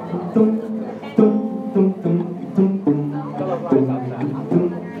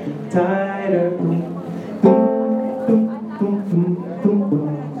Tighter.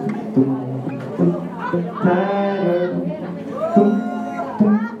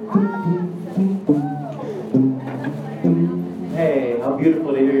 Hey, how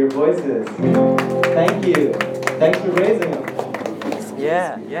beautiful to hear your voices. Thank you. Thanks for raising them.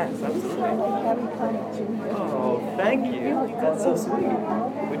 Yeah, yes, absolutely. Oh, thank you. That's so sweet.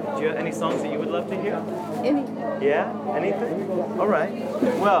 Do you have any songs that you would love to hear? Any. Yeah? Anything? All right.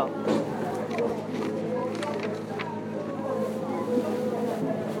 Well,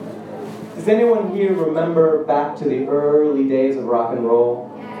 does anyone here remember back to the early days of rock and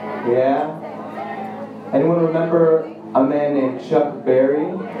roll? Yeah? Anyone remember a man named Chuck Berry?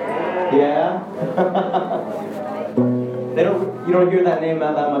 Yeah? You don't hear that name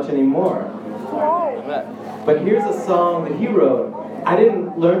that much anymore. But here's a song that he wrote. I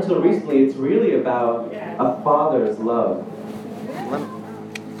didn't learn till recently. It's really about a father's love.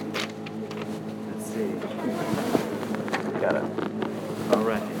 Let's see. Got it. All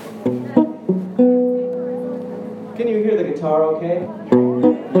right. Can you hear the guitar okay?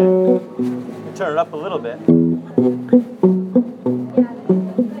 Turn it up a little bit.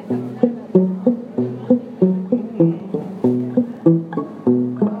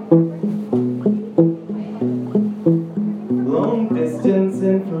 Long distance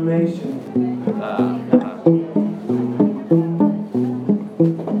information.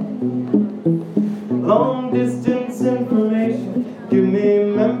 Long distance information. Give me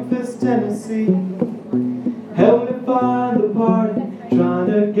Memphis, Tennessee. Help me find the party, trying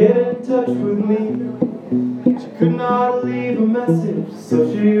to get in touch with me. She could not leave a message, so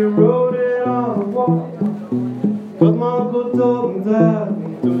she wrote it on the wall. But my uncle told me that.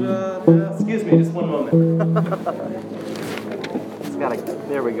 Excuse me, just one moment. It's gotta.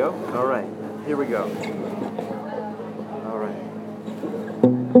 There we go. All right, here we go. All right.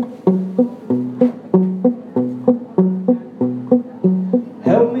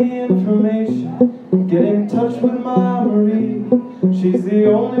 Help me information. Get in touch with my Marie. She's the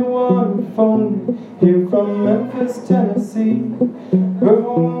only one who phoned me here from Memphis, Tennessee. Her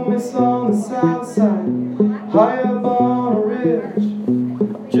home is on the south side, high up on a ridge,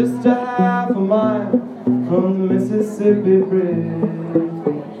 just a half a mile from the Mississippi Bridge.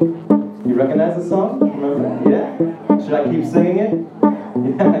 You recognize the song? Remember that? Yeah? Should I keep singing it?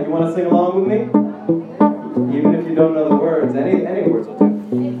 Yeah, you want to sing along with me? Even if you don't know the words, any words will do.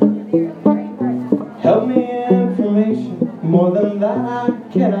 Help me information, more than that I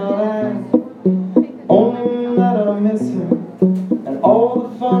cannot ask. Only that I miss her, and all the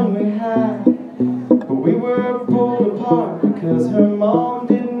fun we had. But we were pulled apart, because her mom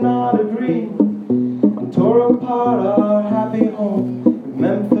did not agree, and tore apart our happy home in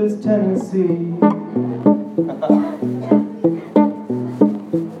Memphis, Tennessee.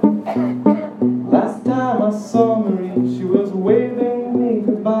 Last time I saw Marie, she was waving me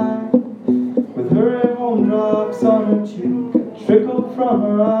goodbye. Her home drops on her cheek, a trickle from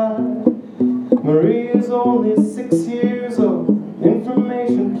her eye. Marie is only 6 years old.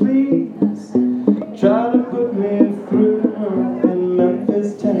 Information, please. Try to put me through her in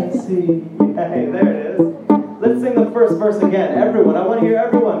Memphis, Tennessee. Hey, there it is. Let's sing the first verse again. Everyone, I want to hear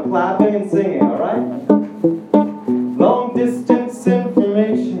everyone clapping and singing, all right? Long distance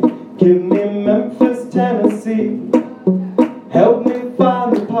information. Give me Memphis, Tennessee. Help me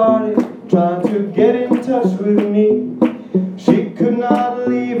find the party, trying to get in touch with me. She could not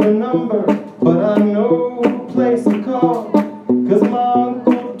leave her number, but I know a place to call, 'cause my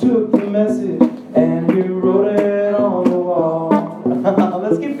uncle took the message and he wrote it on the wall.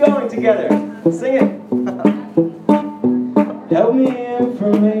 Let's keep going together. Sing it. Help me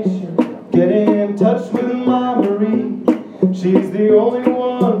information, get in touch with my Marie. She's the only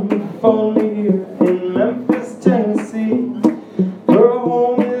one who phoned me here in Memphis, Tennessee. Her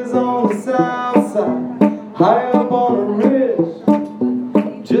home is on the south side, high up on a ridge,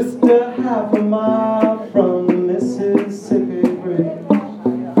 just a half a mile from the Mississippi Bridge.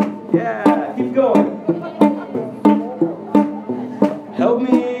 Yeah, keep going. Help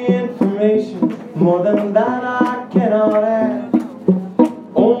me information, more than that I cannot add.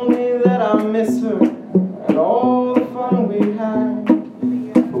 Only that I miss her and all the fun we had.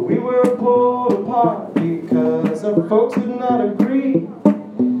 But we were pulled apart because our folks would not agree,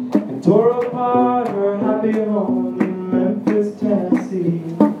 and tore apart her happy home in Memphis, Tennessee.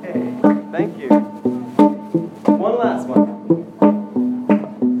 Hey, thank you. One last one.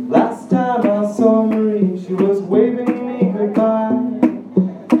 Last time I saw Marie, she was waving me goodbye,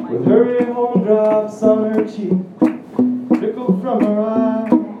 with her home drops on her cheek, trickle from her eye.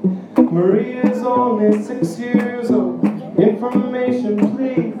 26 years old. Information,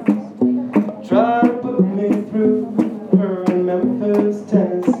 please. Try to put me through her in Memphis,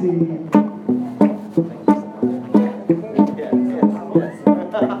 Tennessee.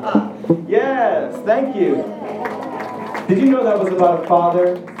 Yes, thank you. Did you know that was about a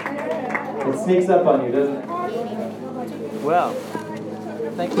father? It sneaks up on you, doesn't it? Well,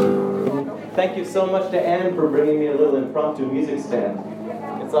 thank you. Thank you so much to Anne for bringing me a little impromptu music stand.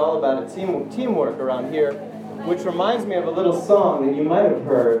 It's all about a teamwork around here, which reminds me of a little song that you might have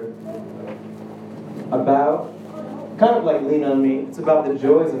heard about, kind of like Lean on Me. It's about the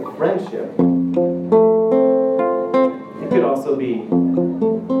joys of friendship. It could also be,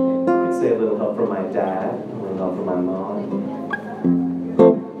 you could say a little help from my dad, a little help from my mom.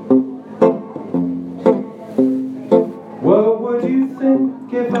 What would you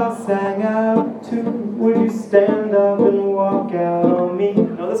think if I sang out too? Would you stand up and walk out on me?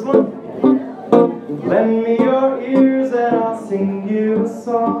 Know this one? Lend me your ears and I'll sing you a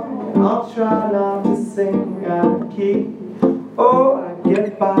song. I'll try not to sing out of key. Oh, I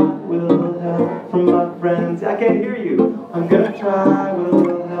get by with a little help from my friends. I can't hear you. I'm gonna try with a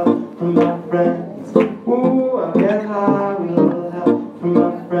little help from my friends. Ooh, I'll get high with a little help from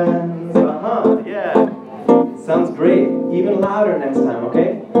my friends. Yeah. Sounds great. Even louder next time,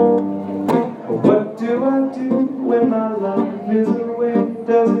 okay? What do I do when my love is away?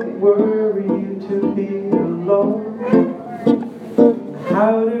 Does it worry you to be alone?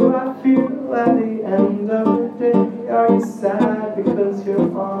 How do I feel at the end of the day? Are you sad because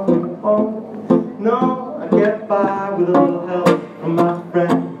you're on your own? No, I get by with a little help from my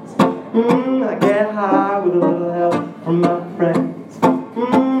friends. I get high with a little help from my friends.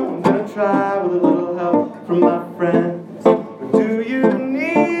 I'm gonna try with a little help from my friends. But do you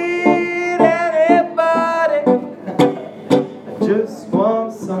need anybody? I just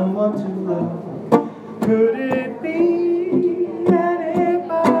want someone to love. Could it be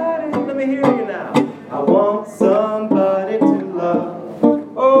anybody? Let me hear you now. I want somebody to love.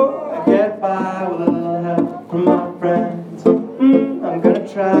 Oh, I get by with a little help from my friends. I'm gonna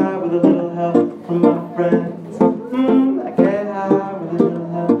try with a little help from my friends. I get high with a little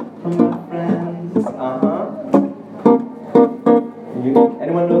help from my friends.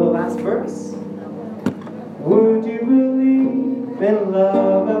 Anyone know the last verse? Would you believe in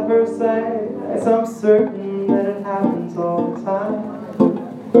love at first sight? As I'm certain that it happens all the time.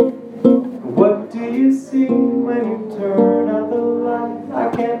 What do you see when you turn out the light? I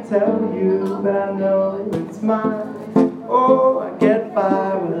can't tell you, but I know it's mine. Oh, I get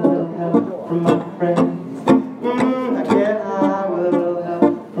by with a little help from my friends. I get high with a little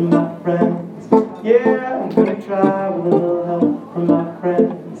help from my friends. Yeah, I'm gonna try with a little help from my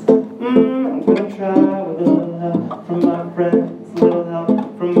friends. I'm gonna try with a little help from my friends. A little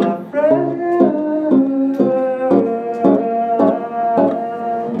help from my friends.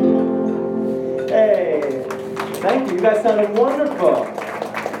 Hey, thank you. You guys sounded wonderful.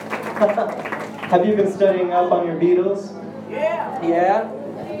 Have you been studying up on your Beatles? Yeah. Yeah?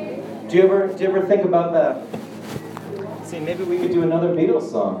 Do you ever think about that? See, maybe we could do another Beatles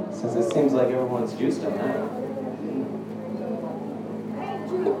song, since it seems like everyone's juiced on that.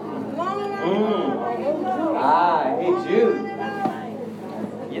 Hey Jude.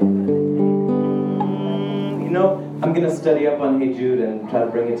 You know, I'm gonna study up on Hey Jude and try to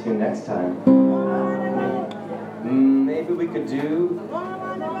bring it to you next time. Maybe we could do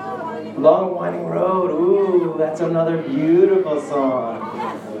Long Winding Road. Ooh, that's another beautiful song.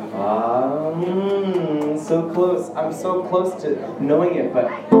 So close. I'm so close to knowing it, but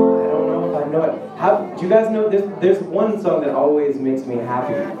I don't know if I know it. How do you guys know this? There's one song that always makes me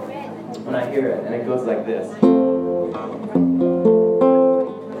happy when I hear it, and it goes like this.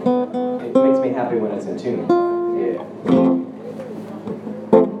 It makes me happy when it's in tune. Yeah.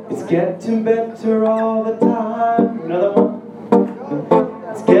 It's getting better all the time. Another one.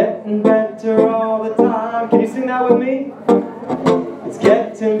 It's getting better all the time. Can you sing that with me? It's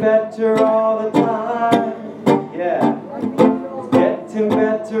getting better all the time. Yeah. It's getting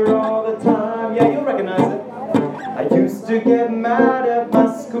better all the time. Yeah, you'll recognize it. I used to get mad at my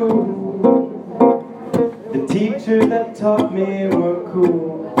school. The teachers that taught me were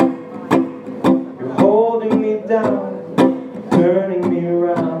cool. You're holding me down, turning me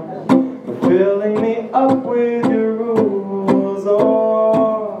around, filling me up with your rules.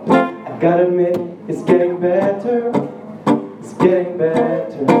 Oh, I gotta admit, it's getting better. It's getting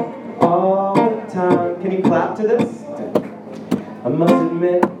better all the time. Can you clap to this? I must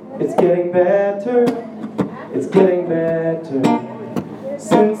admit, it's getting better. It's getting better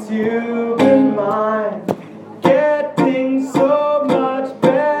since you've been mine. Getting so much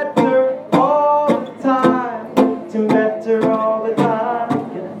better all the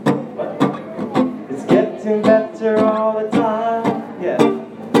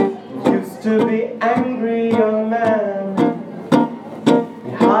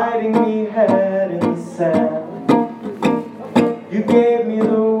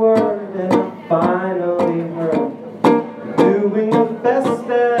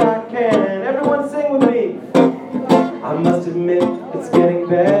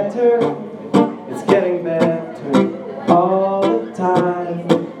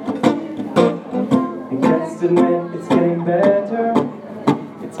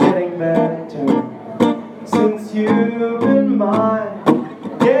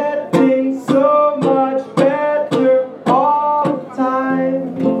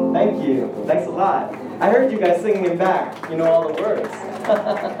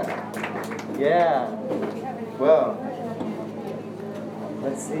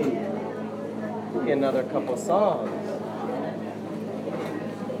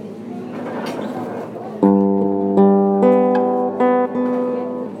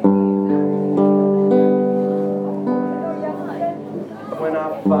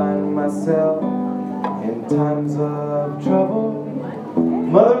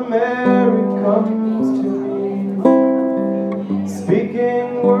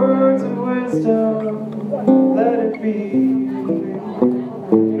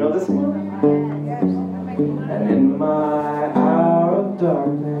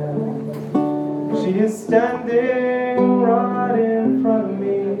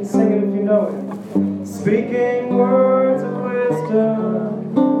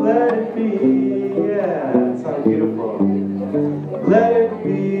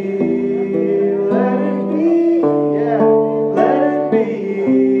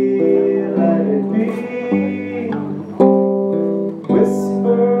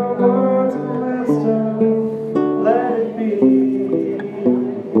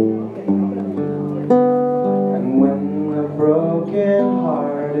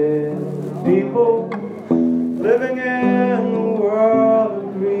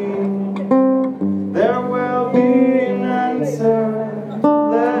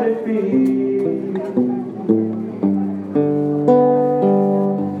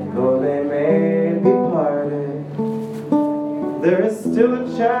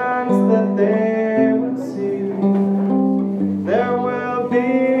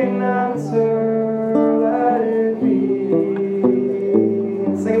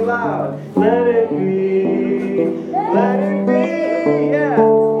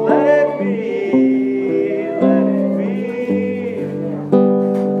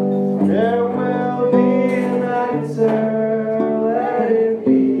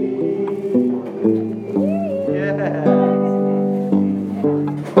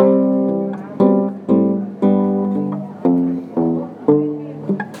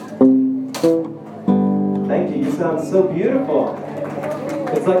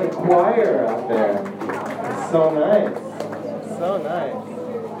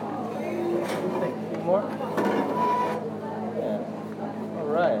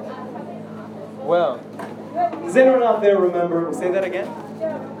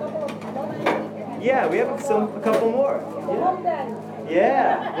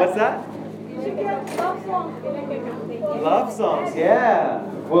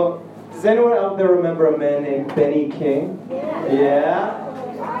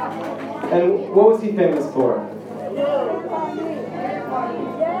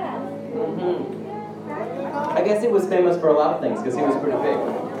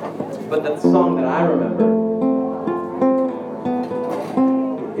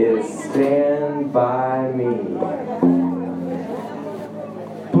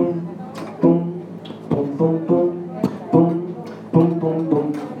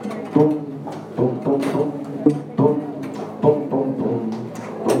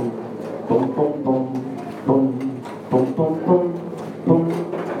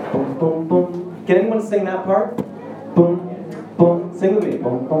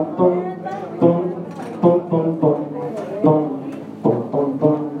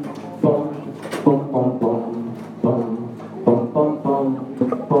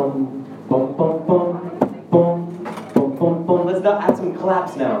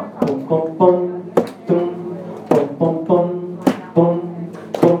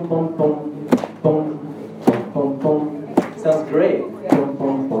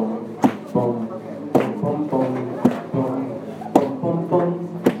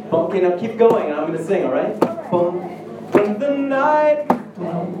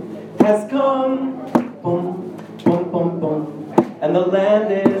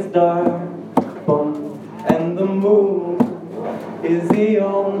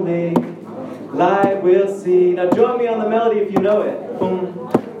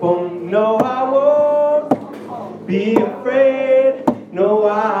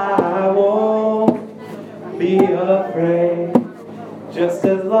be afraid, just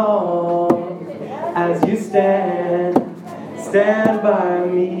as long as you stand by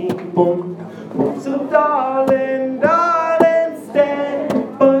me. Boom, boom. So darling, darling,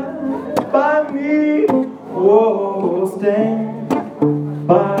 stand by me. Whoa, stand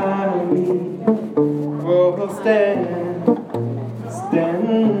by me. Whoa, stand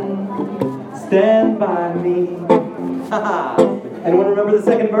by me. Anyone remember the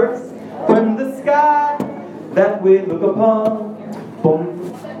second verse? When the sky that we look upon, boom,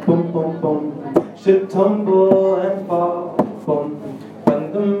 boom, boom, boom, should tumble and fall, boom.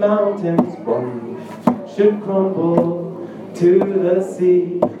 When the mountains, boom, should crumble to the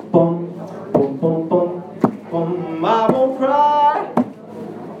sea, boom, boom, boom, boom, boom. I won't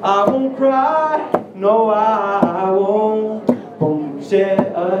cry, no I won't, boom,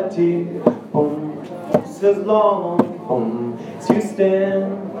 shed a tear, boom, just as long, boom, as you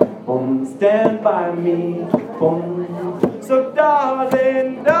stand by me, boom. So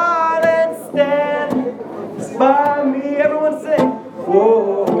darling, darling, stand by me. Everyone sing.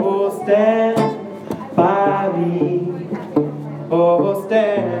 Oh, stand by me. Oh,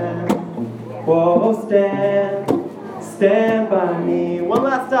 stand by me. One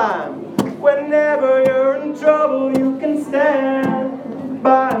last time. Whenever you're in trouble, you can stand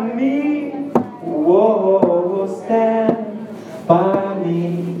by me. Whoa, stand by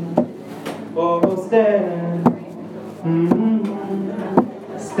me. Oh,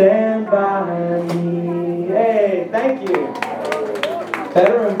 stand by me. Hey, thank you.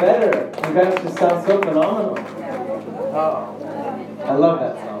 Better and better. You guys just sound so phenomenal. Oh, I love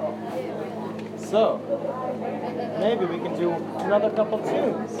that song. So, maybe we can do another couple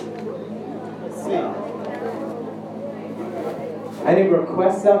tunes. Let's see. Any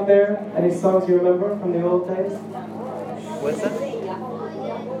requests out there? Any songs you remember from the old days? What's that?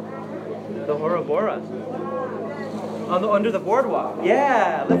 The Horobora. Under the Boardwalk.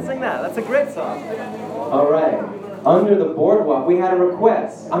 Yeah, let's sing that. That's a great song. All right. Under the Boardwalk. We had a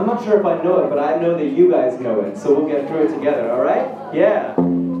request. I'm not sure if I know it, but I know that you guys know it. So we'll get through it together, all right? Yeah.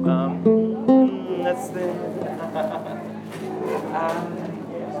 Let's see.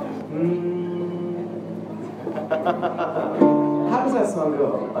 How does that song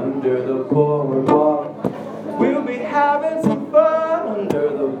go? Under the boardwalk, we'll be having some fun. Under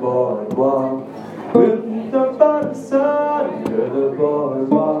the boardwalk, we'll be the sun. Under the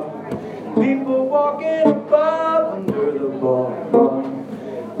boardwalk, people walking above. Under the boardwalk,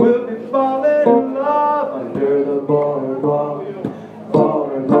 we'll be falling in love. Under the boardwalk,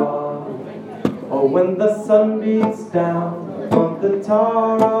 boardwalk. Oh, when the sun beats down on the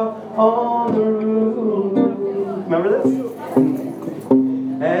tar on the roof. Remember this?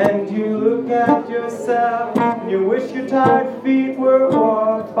 And you look at yourself, and you wish your tired feet were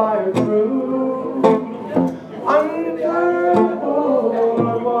walked by a groove. Under the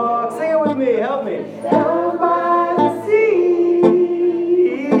boardwalk, sing it with me, help me. Down by the sea,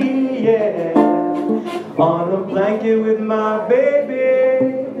 yeah. On a blanket with my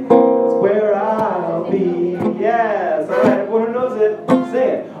baby, that's where I'll be. Yes, all right, everyone who knows it, say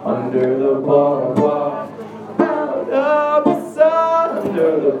it. Under the boardwalk, out of the sun.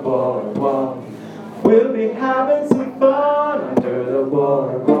 Under the boardwalk, we'll be having some fun. Under the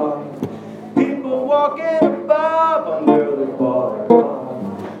boardwalk, people walking above. Under the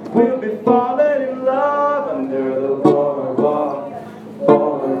boardwalk, we'll be falling in love. Under the boardwalk,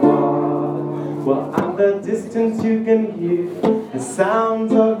 boardwalk. Well, at the distance you can hear the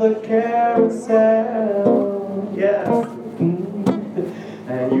sounds of the carousel. Yes.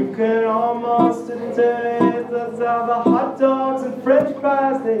 And you can almost taste the sound of the hot dogs and French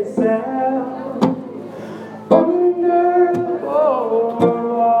fries they sell. Under the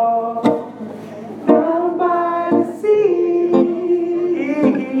boardwalk, down by the sea,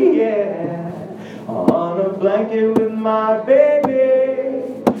 yeah. On a blanket with my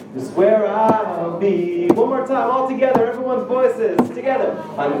baby is where I'll be. One more time, all together, everyone's voices together.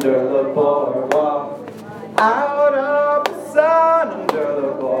 Under the boardwalk, out of the sun. Under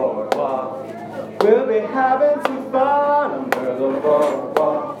the boardwalk, we'll be having some fun. Under the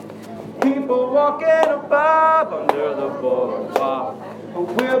boardwalk, people walking above. Under the boardwalk,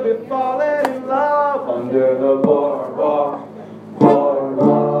 we'll be falling in love. Under the boardwalk,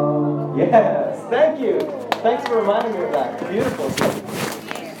 boardwalk. Yes, thank you. Thanks for reminding me of that. Beautiful.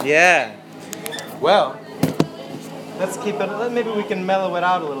 Yeah. Well, let's keep it. Maybe we can mellow it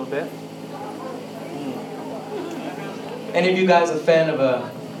out a little bit. Any of you guys a fan of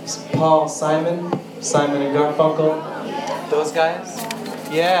Paul Simon and Garfunkel? Those guys?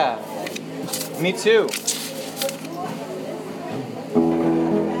 Yeah. Me too.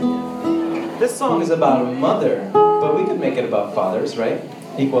 This song is about a mother, but we could make it about fathers, right?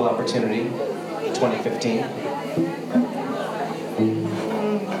 Equal opportunity, 2015.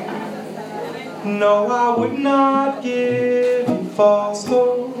 No, I would not give you false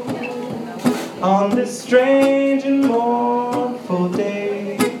hope on this strange and mournful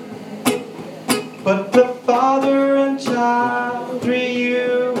day. But the father and child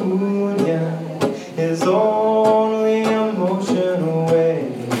reunion is only a motion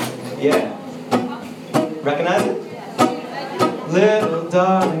away. Yeah. Recognize it? Little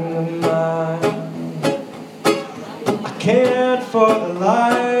darling of mine, I can't for the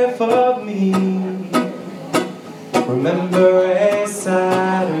life of me remember a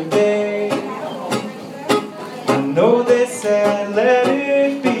Saturday. I know they said let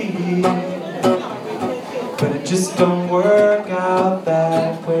it be, but it just don't work out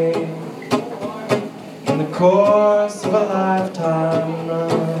that way. In the course of a lifetime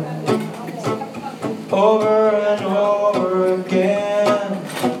runs over and over again.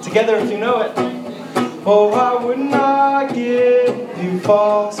 Together if you know it. Oh, I would not give you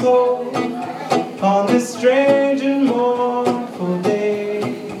false hope on this strange and mournful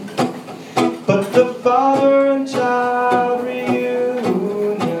day. But the father and child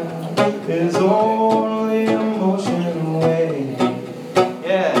reunion is only a motion away.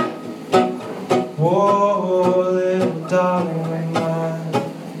 Yeah. Whoa, little darling of mine,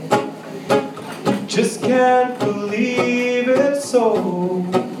 just can't believe it's so.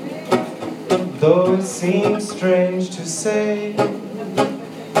 Though it seems strange to say,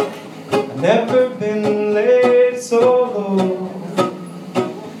 I've never been laid so low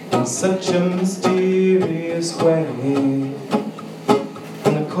in such a mysterious way. In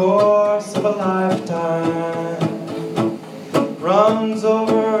the course of a lifetime runs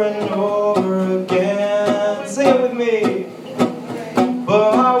over and over again. Sing it with me.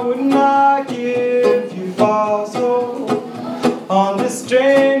 But I would not give you false hope on this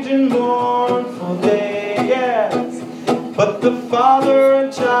strange and mournful day, yes. But the father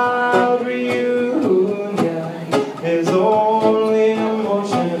and child reunion is only a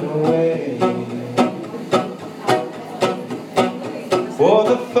motion away. For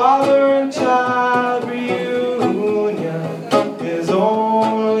the father and child reunion is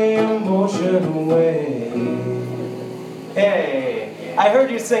only a motion away. Hey, I heard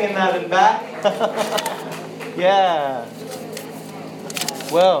you singing that in back. Yeah.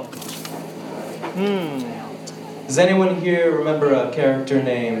 Well, does anyone here remember a character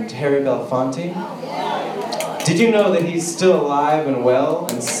named Harry Belafonte? Did you know that he's still alive and well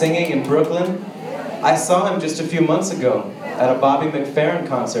and singing in Brooklyn? I saw him just a few months ago at a Bobby McFerrin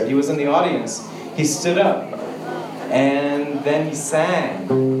concert. He was in the audience. He stood up and then he sang.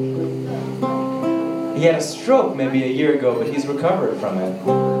 He had a stroke maybe a year ago, but he's recovered from it.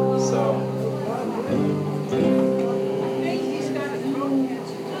 So...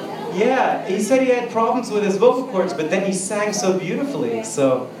 yeah, he said he had problems with his vocal cords, but then he sang so beautifully.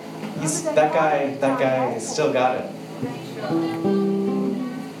 So that guy has still got it.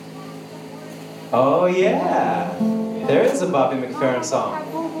 Oh yeah, there is a Bobby McFerrin song.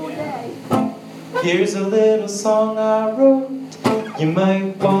 Here's a little song I wrote. You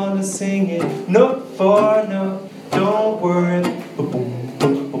might want to sing it note for note. Don't worry. Boom, boom,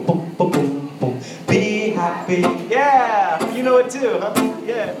 boom, boom, boom, boom. Be happy. Yeah, you know it too, huh?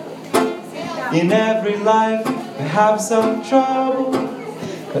 Yeah. In every life we have some trouble,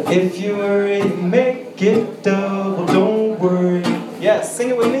 but if you worry, make it double. Don't worry. Yes, sing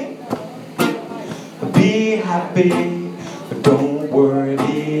it with me. Be happy, but don't worry.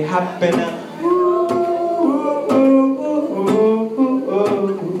 Be happy now.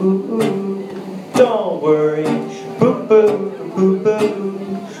 Don't worry. Boo boo boo boo.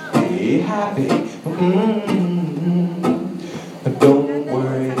 Be happy. But don't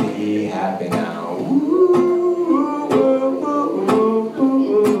worry. Be happy now.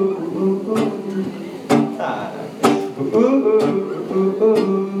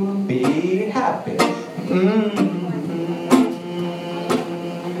 Be happy.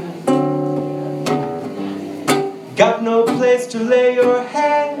 Got no place to lay your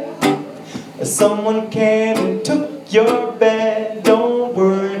head. Someone came and took your bed. Don't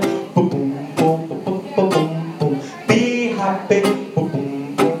worry. Boom, boom, boom, boom, boom, boom, boom. Be happy. Boom,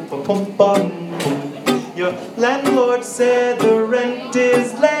 boom, boom, boom, boom, boom. Your landlord said the rent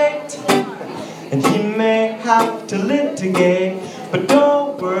is late, and he may have to litigate, but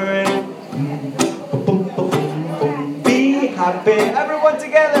don't worry. Be happy. Everyone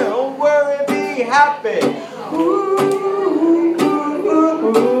together. Don't worry. Be happy.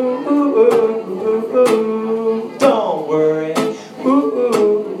 Don't worry.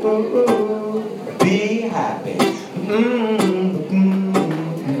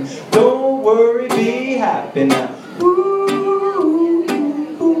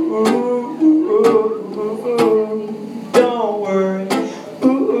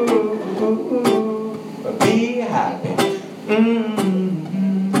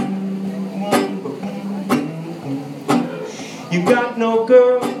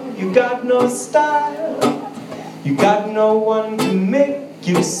 You got no style, you got no one to make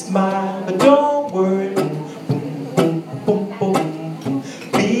you smile. But don't worry, boom, boom, boom, boom.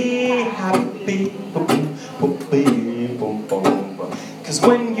 Be happy, boom, boom, boom, boom, boom, boom. 'Cause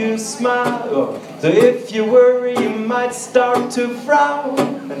when you smile, so if you worry, you might start to frown,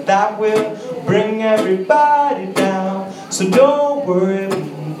 and that will bring everybody down. So don't worry,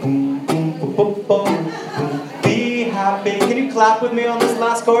 boom, boom, boom, boom, boom, boom. Be happy. Can you clap with me on this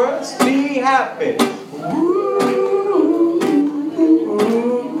last chorus? Be happy.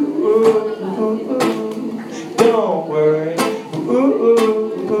 Don't worry.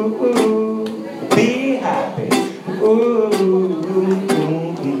 Be happy.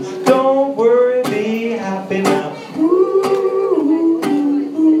 Don't worry, be happy now.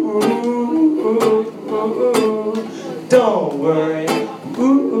 Don't worry.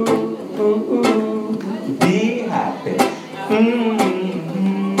 Be happy.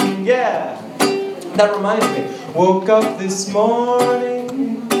 Yeah. That reminds me. Woke up this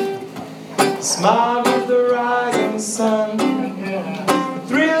morning, smiled with the rising sun.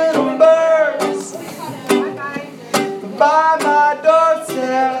 3 little birds by my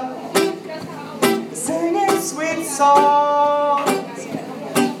doorstep, singing sweet songs,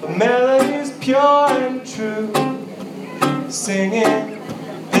 melodies pure and true, singing,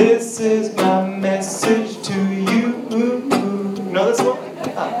 this is my message to you. Know this one?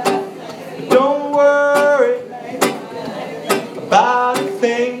 Don't worry about a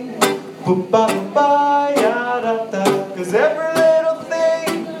thing, 'cause every little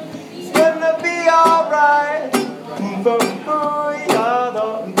thing is gonna be alright.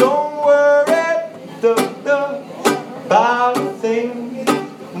 Don't worry about a thing,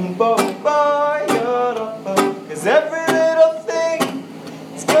 'cause every little thing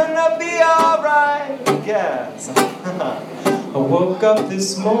is gonna be alright. Yes. I woke up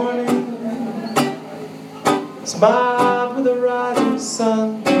this morning, smiled with the rising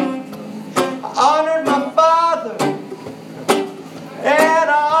sun. I honored my father and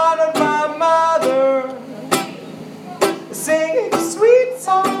I honored my mother, singing sweet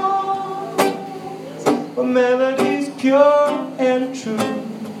songs, melodies pure and true,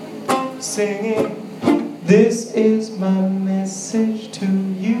 singing, this is my message to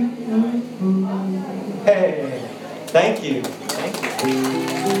you. Hey, thank you. Thank you.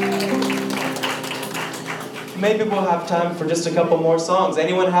 Maybe we'll have time for just a couple more songs.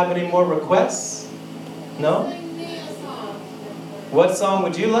 Anyone have any more requests? No? What song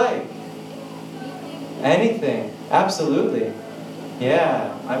would you like? Anything. Absolutely.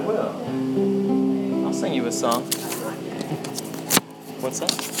 Yeah, I will. I'll sing you a song. What's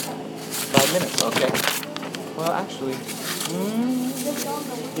that? 5 minutes, okay. Well, actually,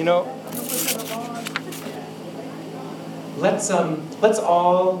 you know, let's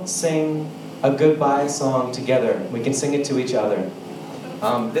all sing a goodbye song together. We can sing it to each other.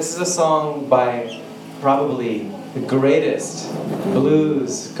 This is a song by probably the greatest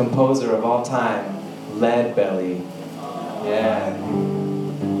blues composer of all time, Leadbelly. Yeah.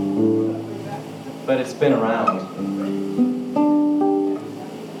 But it's been around.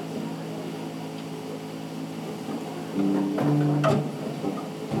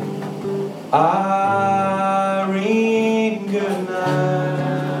 Irene, good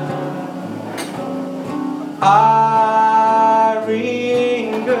night.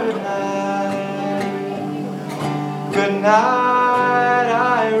 Irene, good night. Good night,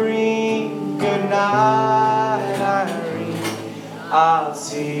 Irene. Good night, Irene. I'll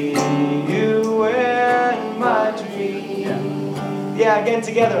see you in my dream. Yeah, again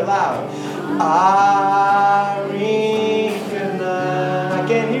together, loud. Irene, good night. I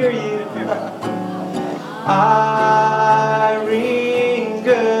can't hear you. Irene,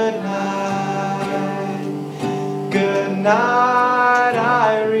 good night. Good night,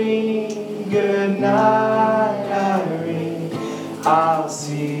 Irene. Good night, Irene. I'll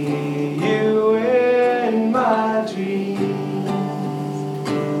see you in my dreams.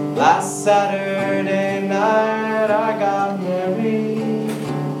 Last Saturday night I got married.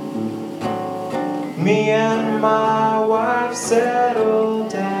 Me and my wife settled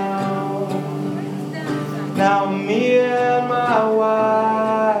down. Now me and my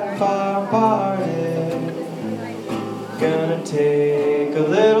wife are parted. Gonna take a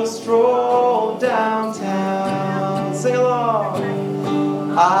little stroll downtown. Sing along.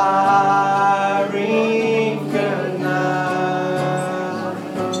 Irene, good night.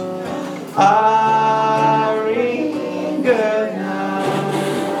 Irene, good night.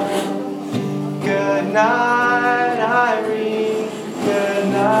 Good night, Irene. Good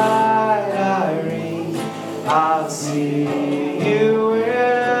night, Irene. I'll see you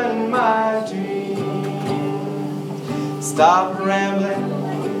in Stop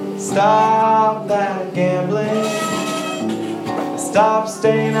rambling, stop that gambling, stop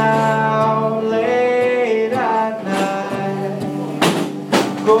staying out late at night.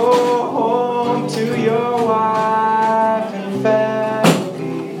 Go home to your wife and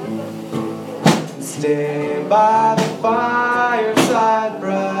family, and stay by the fireside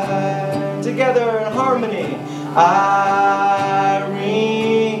bright. Together in harmony, Irene,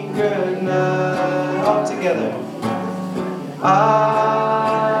 good night. All together.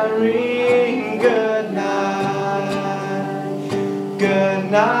 Irene, good night. Good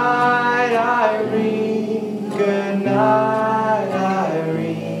night, Irene. Good night,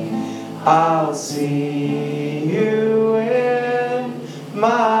 Irene. I'll see you in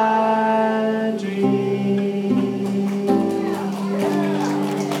my dreams.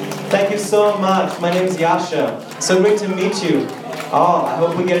 Thank you so much. My name is Jascha. So great to meet you all. I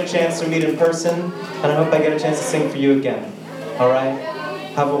hope we get a chance to meet in person, and I hope I get a chance to sing for you again. All right?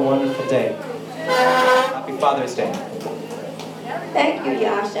 Have a wonderful day. Happy Father's Day. Thank you,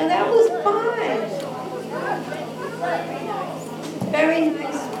 Jascha. That was fun. Very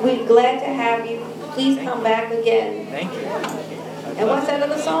nice. We're glad to have you. Please come back again. Thank you. And what's that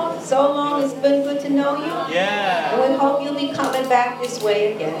other song? So long, it's been good to know you. Yeah. And we hope you'll be coming back this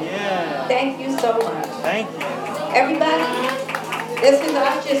way again. Yeah. Thank you so much. Thank you. Everybody, this is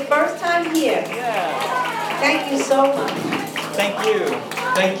Jascha's first time here. Yeah. Thank you so much. Thank you.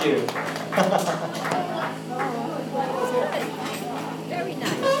 Thank you. Very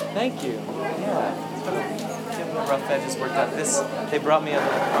nice. Thank you. Yeah. Getting the rough edges worked out. They brought me a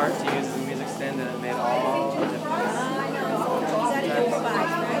little cart to use as a music stand, and it made all the difference.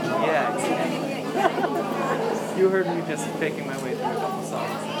 Yeah, exactly. You heard me just faking my way through a couple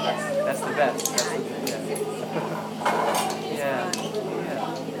songs. That's the best. That's the, yeah. Yeah.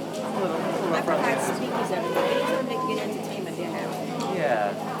 I'm a little rough around the edges.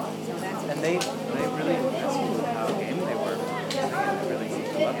 Yeah. And they really impressed me with how game they were. They really seem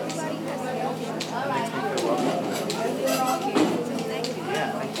to love it. So it makes me feel welcome.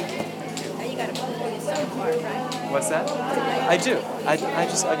 Yeah, thank you. Now you got to pull yourself apart, right? What's that? I do. I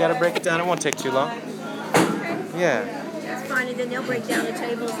gotta break it down. It won't take too long. Yeah. That's fine, and then they'll break down the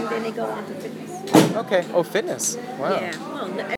tables, and then they go on to fitness. Okay. Oh, fitness. Wow. Yeah.